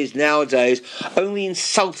doorways nowadays only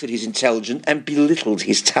insulted his intelligence and belittled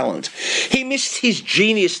his talent. He missed his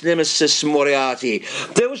genius nemesis Moriarty.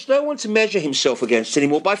 There was no one to measure himself against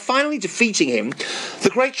anymore. By finally defeating him, the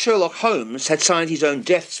great Sherlock Holmes had signed his own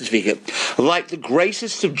death certificate. Like the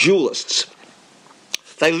greatest of duellists,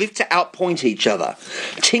 they lived to outpoint each other,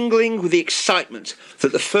 tingling with the excitement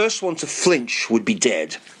that the first one to flinch would be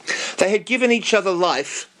dead. They had given each other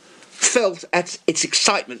life, felt at its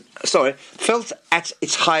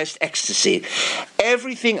highest ecstasy.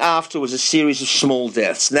 Everything after was a series of small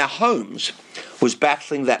deaths. Now Holmes was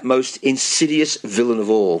battling that most insidious villain of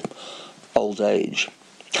all, old age.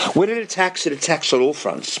 When it attacks on all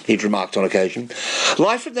fronts, he'd remarked on occasion.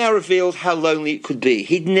 Life had now revealed how lonely it could be.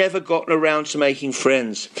 He'd never gotten around to making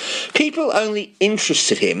friends. People only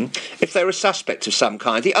interested him if they were a suspect of some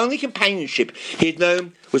kind. The only companionship he had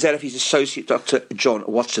known was that of his associate, Dr. John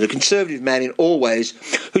Watson, a conservative man in all ways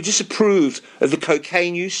who disapproved of the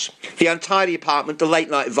cocaine use, the untidy apartment, the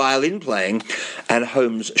late-night violin playing, and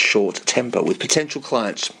Holmes' short temper with potential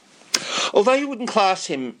clients. Although you wouldn't class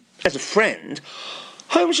him as a friend,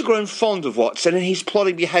 Holmes had grown fond of Watson, and his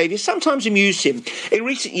plodding behaviour sometimes amused him. In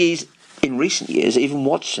recent years, even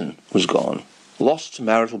Watson was gone, lost to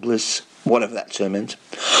marital bliss, whatever that term meant.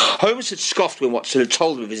 Holmes had scoffed when Watson had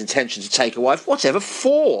told him of his intention to take a wife. Whatever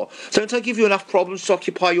for? Don't I give you enough problems to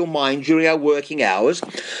occupy your mind during our working hours?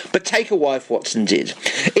 But take a wife Watson did.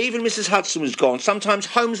 Even Mrs. Hudson was gone. Sometimes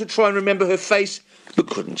Holmes would try and remember her face, but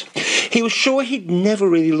couldn't. He was sure he'd never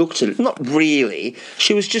really looked at it. Not really.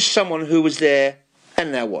 She was just someone who was there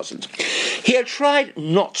and now wasn't. He had tried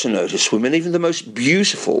not to notice women. Even the most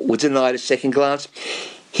beautiful were denied a second glance.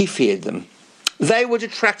 He feared them. They were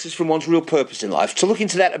detractors from one's real purpose in life. To look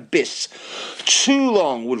into that abyss too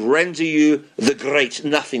long would render you the great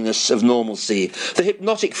nothingness of normalcy, the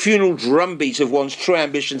hypnotic funeral drumbeat of one's true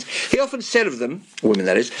ambitions. He often said of them, women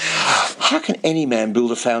that is, how can any man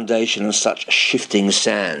build a foundation on such shifting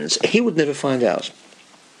sands? He would never find out.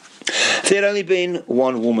 There had only been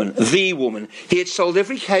one woman, the woman. He had sold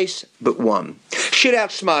every case but one. She had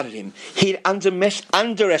outsmarted him. He had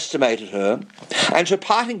underestimated her, and her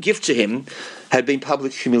parting gift to him had been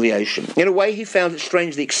public humiliation. In a way, he found it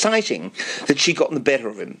strangely exciting that she'd gotten the better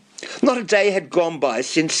of him. Not a day had gone by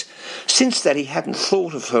since that he hadn't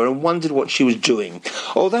thought of her and wondered what she was doing.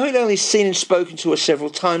 Although he'd only seen and spoken to her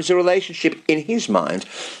several times, the relationship, in his mind,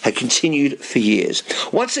 had continued for years.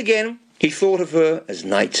 Once again, he thought of her as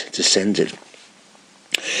night descended.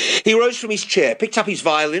 He rose from his chair, picked up his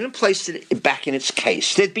violin and placed it back in its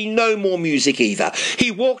case. There'd be no more music either.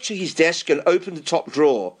 He walked to his desk and opened the top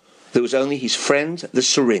drawer. There was only his friend, the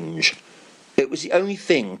syringe. It was the only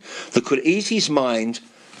thing that could ease his mind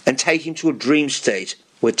and take him to a dream state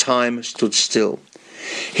where time stood still.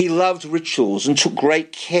 He loved rituals and took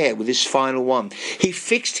great care with his final one. He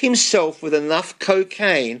fixed himself with enough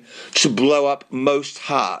cocaine to blow up most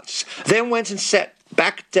hearts, then went and sat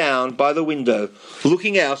back down by the window,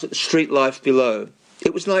 looking out at the street life below.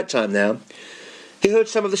 It was night time now. He heard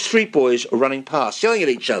some of the street boys running past, yelling at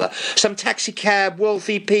each other. Some taxicab,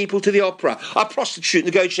 wealthy people to the opera, a prostitute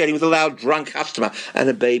negotiating with a loud drunk customer, and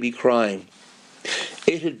a baby crying.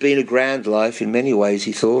 It had been a grand life in many ways,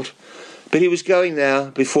 he thought. But he was going now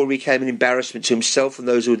before he became an embarrassment to himself and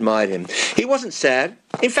those who admired him. He wasn't sad.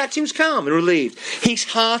 In fact, he was calm and relieved. His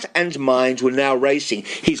heart and mind were now racing.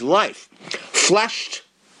 His life flashed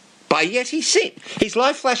by, yet he seemed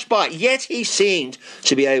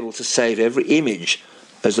to be able to save every image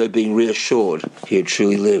as though being reassured he had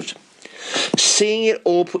truly lived. Seeing it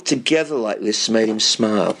all put together like this made him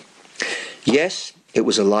smile. Yes, it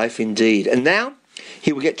was a life indeed. And now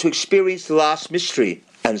he would get to experience the last mystery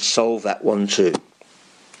and solve that one too.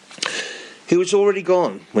 He was already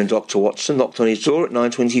gone when Dr. Watson knocked on his door at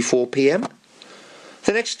 9:24 p.m.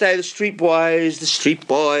 The next day the street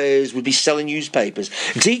boys would be selling newspapers,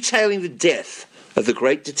 detailing the death of the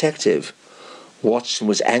great detective. Watson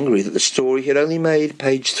was angry that the story had only made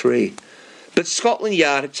page 3. But Scotland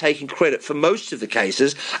Yard had taken credit for most of the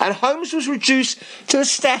cases, and Holmes was reduced to the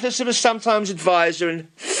status of a sometimes advisor and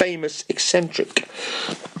famous eccentric.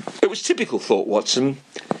 It was typical, thought Watson.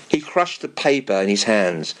 He crushed the paper in his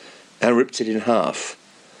hands and ripped it in half.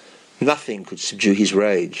 Nothing could subdue his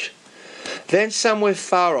rage. Then somewhere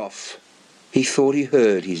far off, he thought he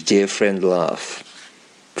heard his dear friend laugh.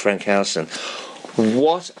 Frank Howson.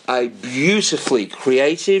 What a beautifully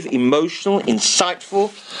creative, emotional,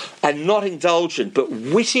 insightful, and not indulgent, but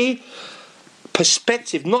witty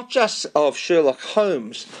perspective, not just of Sherlock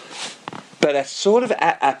Holmes, but a sort of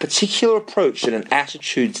a particular approach and an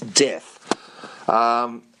attitude to death,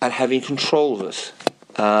 and having control of it.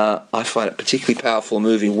 I find it particularly powerful and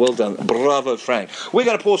moving. Well done. Bravo, Frank. We're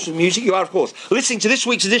going to pause for music. You are, of course, listening to this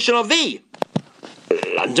week's edition of the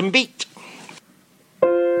London Beat.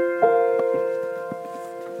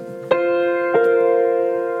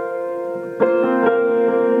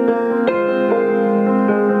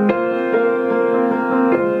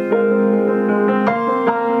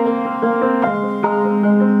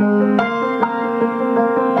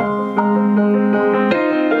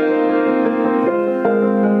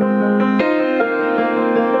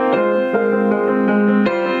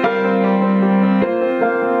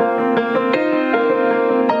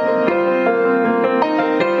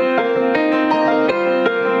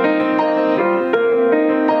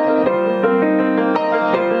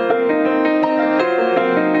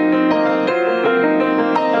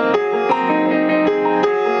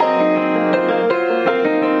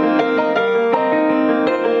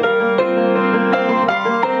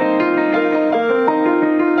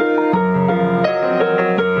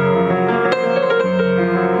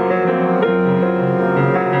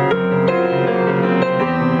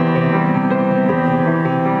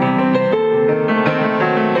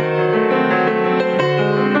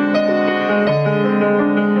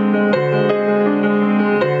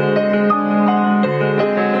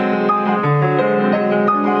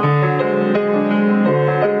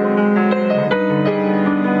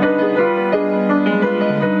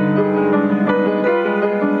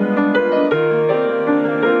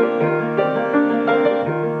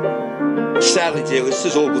 Sadly, dear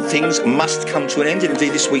listeners, all good things must come to an end, and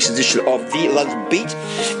indeed this week's edition of the London Beat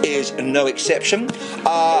is no exception.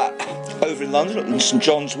 Over in London, at St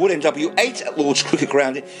John's Wood, NW8 at Lord's Cricket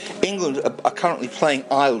Ground in England are currently playing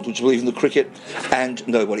Ireland, would you believe, in the cricket, and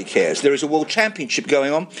nobody cares. There is a World Championship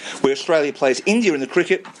going on where Australia plays India in the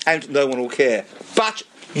cricket, and no one will care. But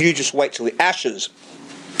you just wait till the Ashes.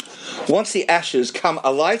 Once the Ashes come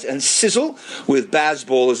alight and sizzle with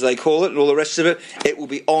Bazball, as they call it, and all the rest of it, it will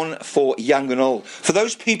be on for young and old. For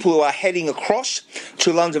those people who are heading across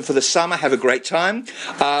to London for the summer, have a great time.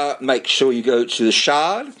 Make sure you go to the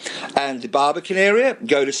Shard and the Barbican area.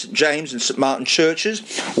 Go to St James and St Martin churches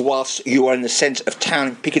whilst you are in the centre of town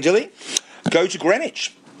in Piccadilly. Go to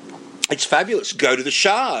Greenwich. It's fabulous. Go to the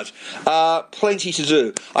Shard. Plenty to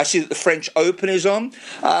do. I see that the French Open is on.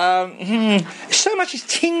 So much is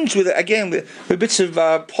tinged with it, again, with bits of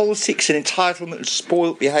politics and entitlement and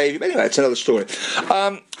spoilt behaviour. But anyway, it's another story.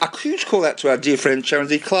 A huge call out to our dear friend Sharon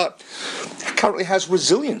D. Clark. Currently has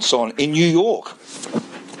Resilience on in New York.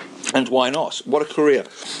 And why not? What a career.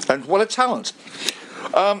 And what a talent.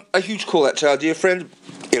 A huge call out to our dear friend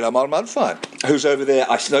Ilham Al-Madfai, who's over there.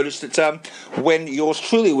 I noticed that when yours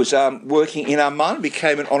truly was working in Amman,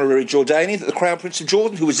 became an honorary Jordanian, that the Crown Prince of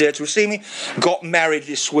Jordan, who was there to receive me, got married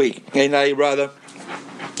this week in a rather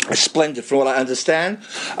splendid, from what I understand,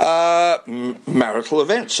 marital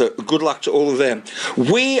event. So good luck to all of them.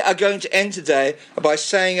 We are going to end today by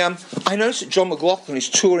saying, I noticed that John McLaughlin is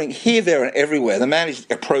touring here, there and everywhere. The man is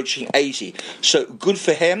approaching 80. So good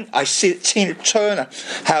for him. I see that Tina Turner,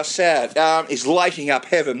 how sad, is lighting up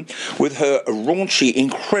heaven with her raunchy,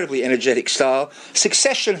 incredibly energetic style.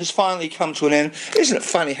 Succession has finally come to an end. Isn't it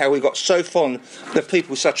funny how we got so fond of people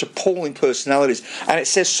with such appalling personalities? And it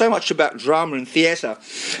says so much about drama and theatre.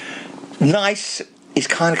 Nice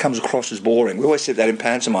kind of comes across as boring. We always said that in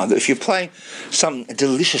pantomime, that if you're playing some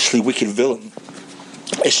deliciously wicked villain,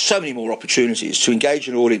 there's so many more opportunities to engage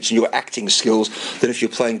an audience in your acting skills than if you're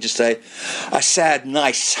playing just a sad,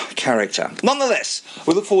 nice character. Nonetheless,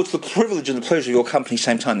 we look forward to the privilege and the pleasure of your company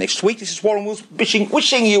same time next week. This is Warren Wills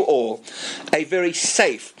wishing you all a very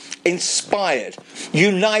safe, inspired,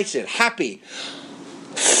 united, happy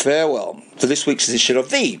farewell for this week's edition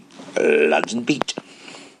of the London Beat.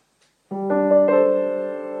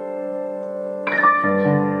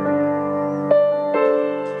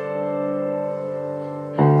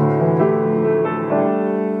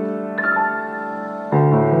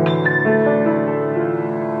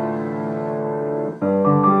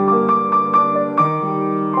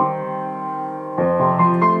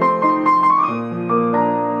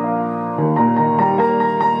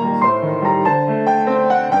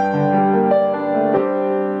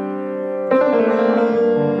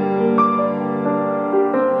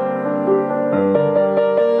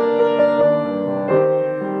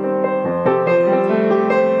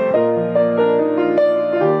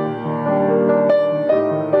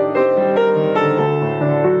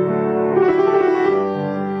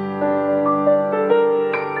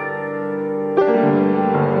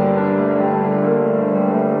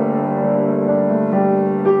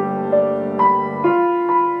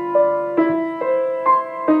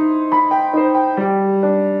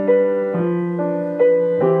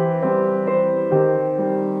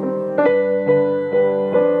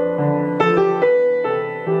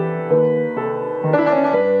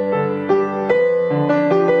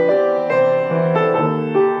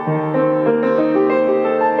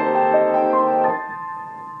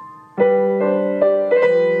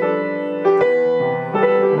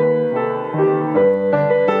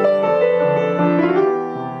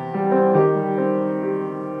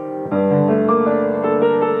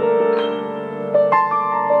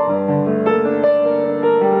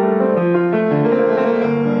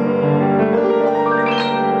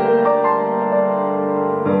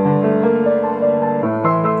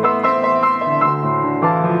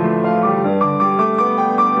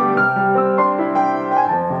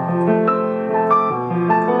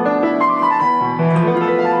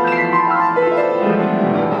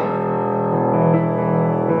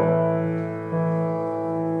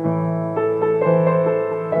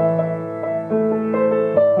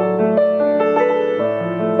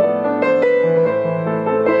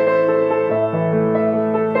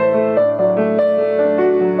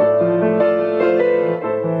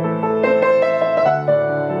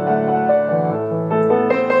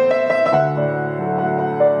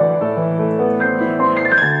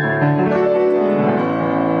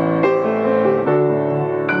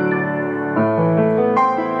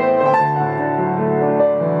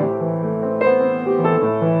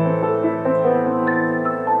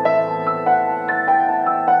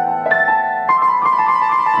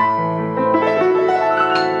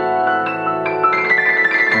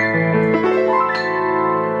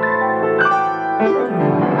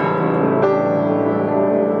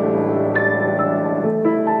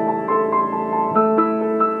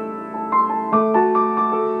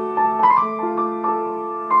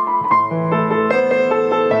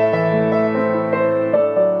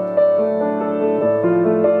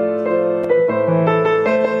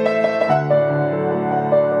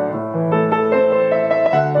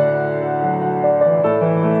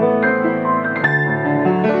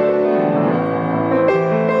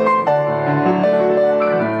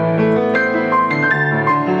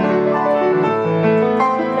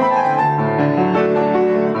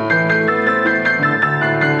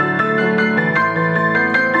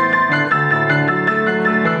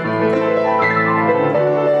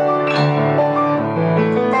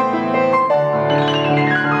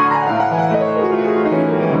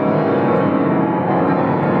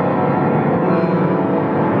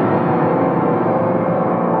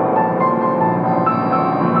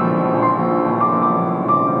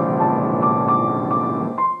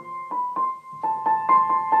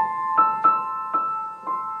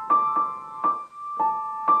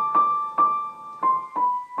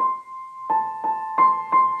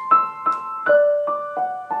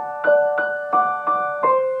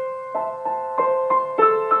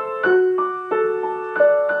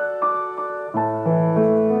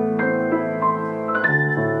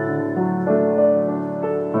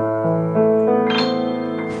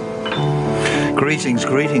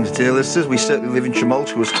 Greetings, dear listeners. We certainly live in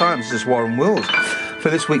tumultuous times. This is Warren Wills for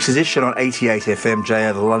this week's edition on 88 FM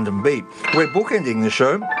JR, the London Beat. We're bookending the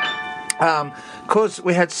show because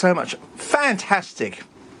we had so much fantastic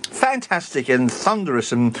and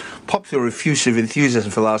thunderous and popular effusive enthusiasm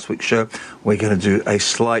for last week's show. We're going to do a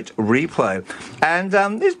slight replay. And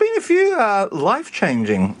there's been a few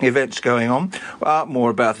life-changing events going on. More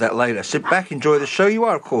about that later. Sit back, enjoy the show. You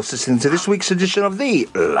are, of course, listening to this week's edition of the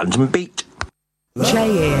London Beat.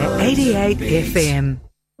 JR 88 FM.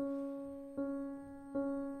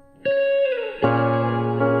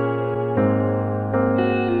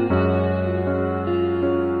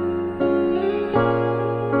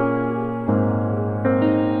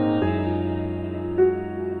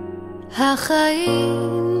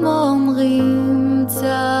 החיים אומרים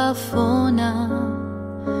צפונה,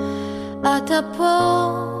 אתה פה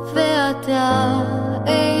ואתה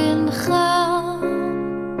אינך,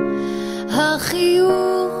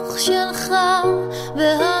 החיוך שלך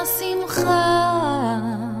והשמחה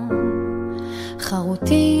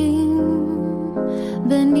חרוטים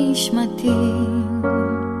בנשמתי,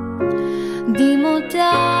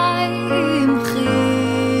 דמעותיי עם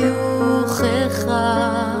חיוכך,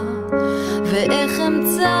 ואיך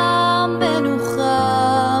אמצא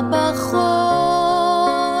מנוחה בחול,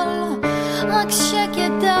 רק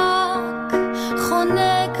שקט דק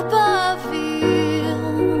חונק באוויר,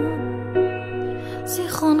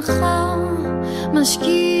 זיכרונך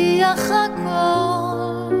משכיח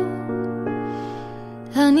הכל,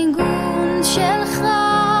 הניגון שלך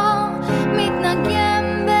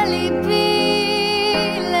מתנגן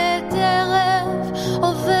בליבי לטרף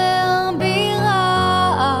עובר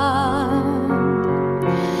בירעד,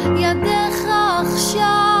 ידיך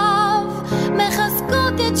עכשיו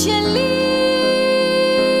מחזקות את שלי,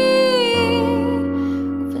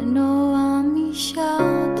 ובנועם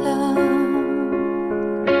אישרת.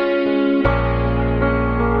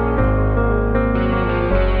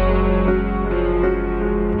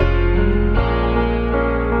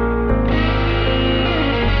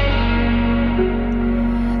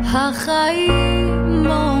 החיים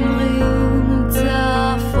אומרים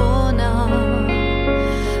צפונה,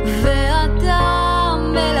 ואתה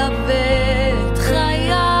מלווה את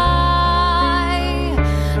חיי,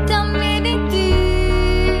 תמיד איתי,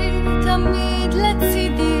 תמיד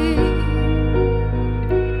לצידי,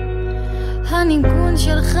 הניגון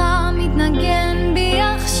שלך מתנגן בי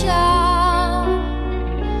עכשיו,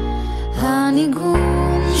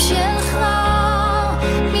 הניגון שלך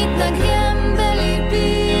מתנגן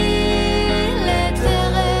בליבי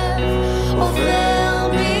לטרף עובר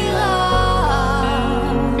בירעד,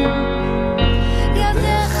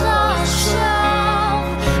 ידיך עכשיו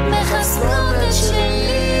מחזקות את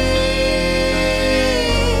שלי,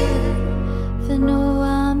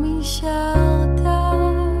 ונועם אישרת.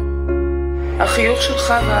 החיוך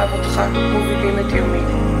שלך ואהבתך מובילים את יומי,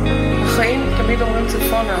 החיים תמיד אומרים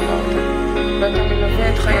צפונה אמרת, ואתה מלווה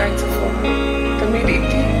את חיי צפונה, תמיד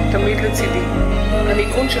איתי, תמיד לצידי,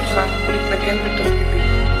 הניגון שלך מתנגן בתוך ליבי,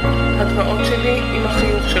 הדמעות שלי עם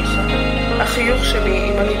החיוך שלך, החיוך שלי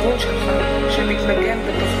עם הניגון שלך שמתנגן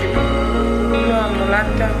בתוך ליבי, נועם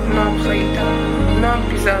נולדת, נועם חיית, נועם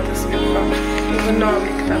פיזרת סביבך, ובנועם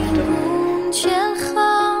הכתבת. הניגון שלך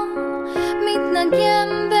מתנגן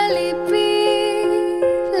בליבי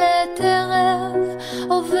לטרף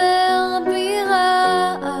עובר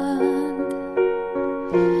בירעד,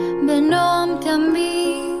 בנועם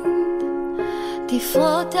תמיד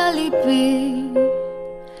תפרוט על ליבי,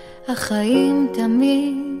 החיים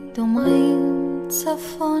תמיד אומרים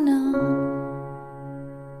צפונה.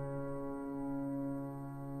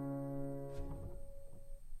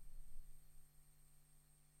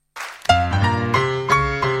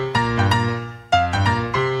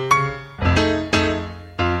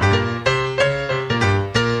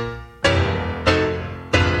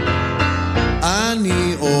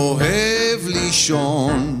 אני אוהב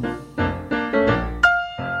לישון,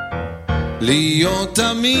 להיות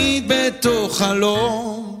תמיד בתוך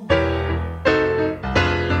חלום,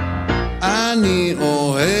 אני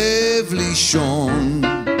אוהב לישון,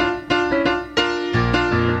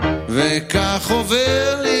 וכך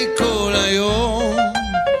עובר לי כל היום,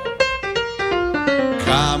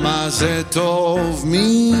 כמה זה טוב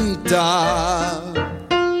מיטה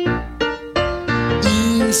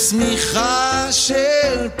עם שמיכה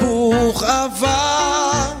של פוך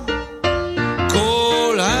עבר,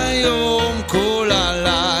 כל היום כל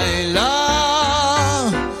הלילה,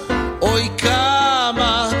 אוי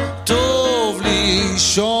כמה טוב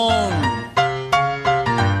לישון,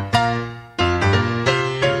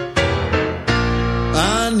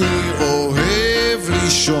 אני אוהב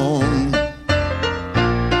לישון,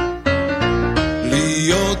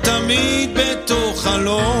 תמיד בתוך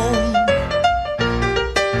חלום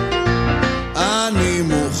אני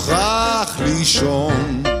מוכרח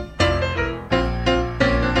לישון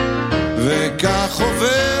וכך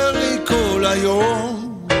עובר לי כל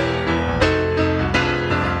היום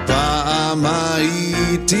פעם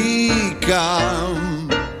הייתי קם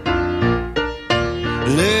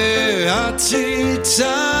להציץ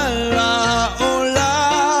על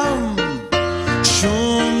העולם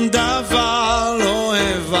שום דבר לא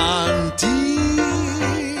הבנתי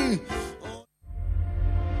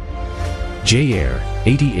J-Air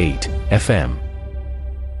 88 FM.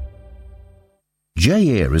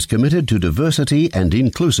 J-Air is committed to diversity and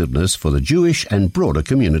inclusiveness for the Jewish and broader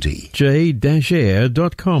community. j-air.com.au.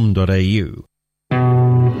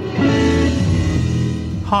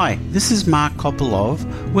 Hi, this is Mark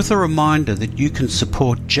Kopolov with a reminder that you can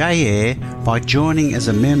support J-Air by joining as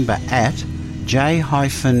a member at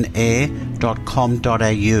j-air.com.au.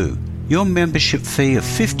 Your membership fee of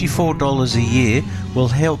 $54 a year will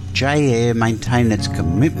help J-Air maintain its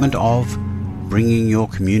commitment of bringing your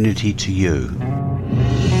community to you.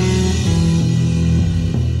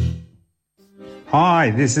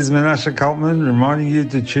 Hi, this is Menashe Kaltman reminding you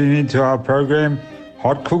to tune into our program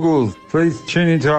Hot Kugels. Please tune into our